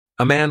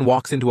A man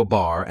walks into a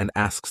bar and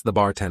asks the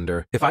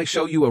bartender, "If I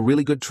show you a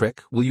really good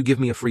trick, will you give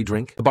me a free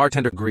drink?" The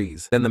bartender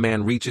agrees. Then the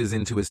man reaches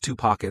into his two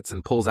pockets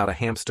and pulls out a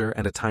hamster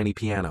and a tiny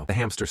piano. The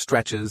hamster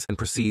stretches and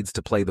proceeds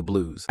to play the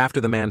blues. After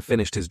the man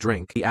finished his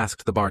drink, he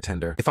asked the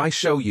bartender, "If I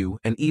show you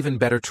an even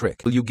better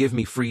trick, will you give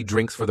me free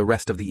drinks for the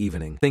rest of the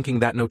evening?"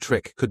 Thinking that no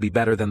trick could be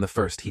better than the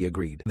first, he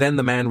agreed. Then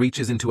the man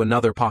reaches into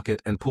another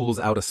pocket and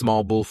pulls out a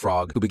small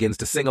bullfrog who begins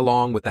to sing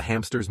along with the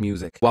hamster's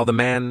music. While the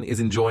man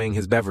is enjoying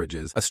his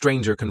beverages, a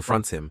stranger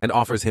confronts him and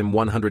offers him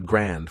 100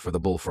 grand for the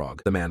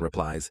bullfrog. The man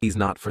replies, "He's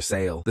not for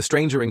sale." The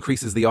stranger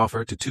increases the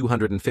offer to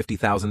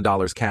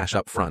 $250,000 cash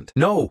up front.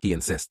 "No," he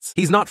insists.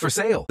 "He's not for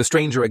sale." The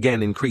stranger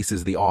again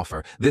increases the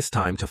offer, this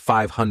time to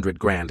 500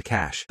 grand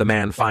cash. The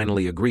man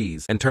finally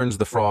agrees and turns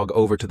the frog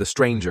over to the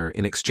stranger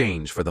in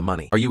exchange for the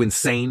money. "Are you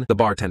insane?" the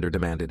bartender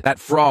demanded. "That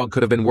frog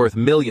could have been worth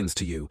millions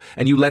to you,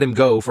 and you let him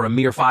go for a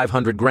mere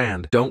 500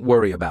 grand. "Don't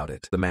worry about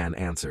it," the man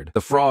answered.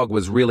 "The frog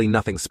was really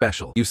nothing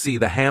special. You see,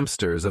 the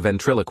hamster's a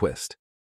ventriloquist."